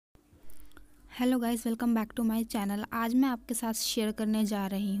Hello guys, welcome back to my channel. आज मैं आपके साथ शेयर करने जा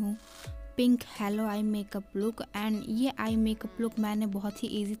रही हूँ pink hello eye makeup look. And ये आई मेकअप लुक मैंने बहुत ही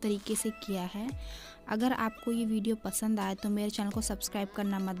इजी तरीके से किया है। अगर आपको ये वीडियो पसंद आए तो मेरे चैनल को सब्सक्राइब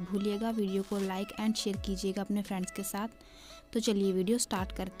करना मत भूलिएगा। वीडियो को लाइक एंड शेयर कीजिएगा अपने फ्रेंड्स के साथ। तो चलिए वीडियो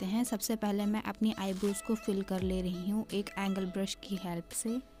स्टार्ट करते हैं। सबसे पहले मैं अपनी आईब्रोज को फिल कर ले रही हूँ एक एंगल ब्रश की हेल्प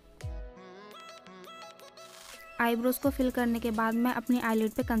से। आईब्रोज को फिल करने के बाद मैं अपनी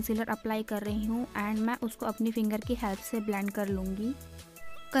आईलिड पे कंसीलर अप्लाई कर रही हूँ एंड मैं उसको अपनी फिंगर की हेल्प से ब्लेंड कर लूँगी।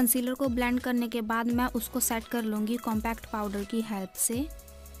 कंसीलर को ब्लेंड करने के बाद मैं उसको सेट कर लूँगी कॉम्पैक्ट पाउडर की हेल्प से।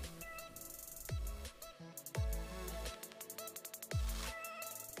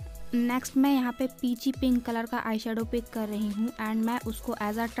 नेक्स्ट मैं यहाँ पे पीची पिंक कलर का आईशैडो पिक कर रही हूँ एंड मैं उसको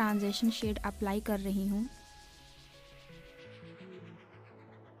as a transition shade apply कर रही हूँ।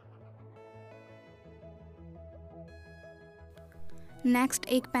 नेक्स्ट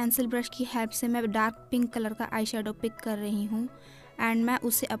एक पेंसिल ब्रश की हेल्प से मैं डार्क पिंक कलर का आईशैडो पिक कर रही हूँ एंड मैं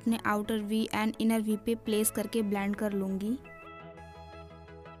उसे अपने outer we and inner we पे प्लेस करके ब्लेंड कर लूँगी।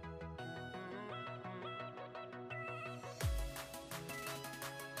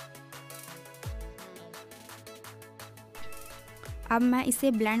 अब मैं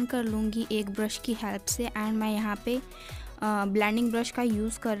इसे ब्लेंड कर लूँगी एक ब्रश की हेल्प से एंड मैं यहाँ पे ब्लेंडिंग ब्रश का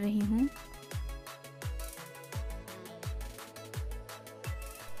यूज़ कर रही हूँ।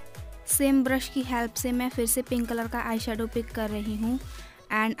 सेम ब्रश की हेल्प से मैं फिर से पिंक कलर का आईशैडो पिक कर रही हूँ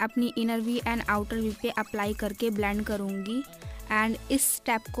एंड अपनी inner we and outer we पे अप्लाई करके ब्लेंड करूँगी। एंड इस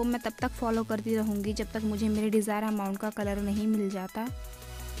स्टेप को मैं तब तक फॉलो करती रहूँगी जब तक मुझे मेरे डिज़ायर अमाउंट का कलर नहीं मिल जाता।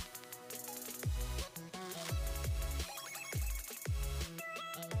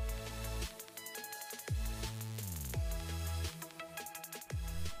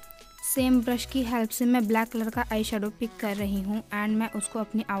 सेम ब्रश की हेल्प से मैं ब्लैक कलर का आईशैडो पिक कर रही हूँ एंड मैं उसको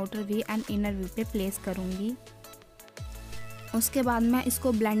अपनी outer we and inner we पे प्लेस करूँगी। उसके बाद मैं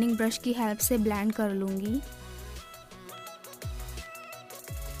इसको ब्लेंडिंग ब्रश की हेल्प से ब्लेंड कर लूँगी।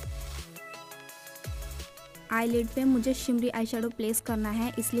 आईलिड पे मुझे शिमरी आईशैडो प्लेस करना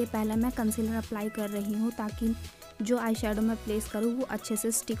है, इसलिए पहले मैं कंसीलर अप्लाई कर रही हूँ ताकि जो आईशैडो मैं प्लेस करूँ वो अच्छे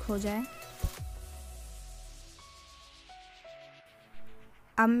से स्टिक हो जाए।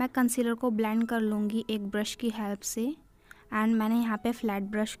 अब मैं कंसीलर को ब्लेंड कर लूँगी एक ब्रश की हेल्प से एंड मैंने यहाँ पे फ्लैट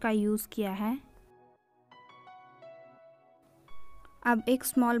ब्रश का यूज़ किया है। अब एक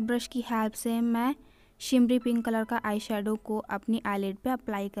स्मॉल ब्रश की हेल्प से मैं शिमरी पिंक कलर का आईशैडो को अपनी आईलिड पे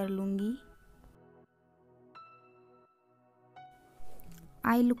अप्लाई कर लूँगी।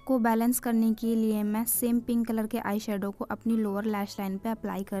 आई लुक को बैलेंस करने के लिए मैं सेम पिंक कलर के आईशैडो को अपनी लोअर लैश लाइन पे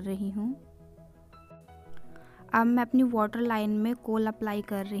अप्लाई कर रही हूँ। अब मैं अपनी वाटर लाइन में कोल अप्लाई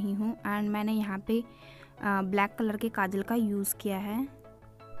कर रही हूँ एंड मैंने यहाँ पे ब्लैक कलर के काजल का यूज़ किया है।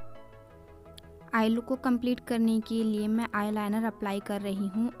 आई लुक को कंप्लीट करने के लिए मैं आईलाइनर अप्लाई कर रही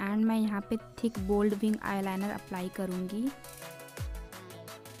हूँ एंड मैं यहाँ पे thick bold wing eyeliner apply करूँगी।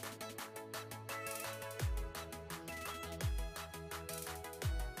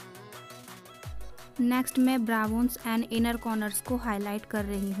 नेक्स्ट मैं ब्राउन्स एंड इनर कॉर्नर्स को हाईलाइट कर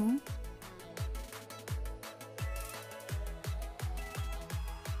रही हूँ।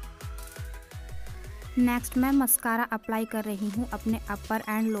 नेक्स्ट मैं मस्कारा अप्लाई कर रही हूँ अपने अपर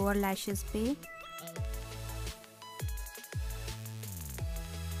एंड लोअर लैशेस पे।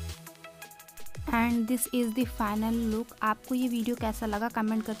 And this is the final look. आपको ये वीडियो कैसा लगा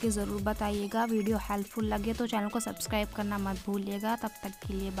कमेंट करके ज़रूर बताइएगा। वीडियो हेल्पफुल लगे तो चैनल को सब्सक्राइब करना मत भूलिएगा। तब तक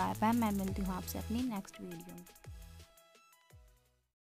के लिए बाय बाय। मैं मिलती हूँ आपसे अपनी नेक्स्ट वीडियो में।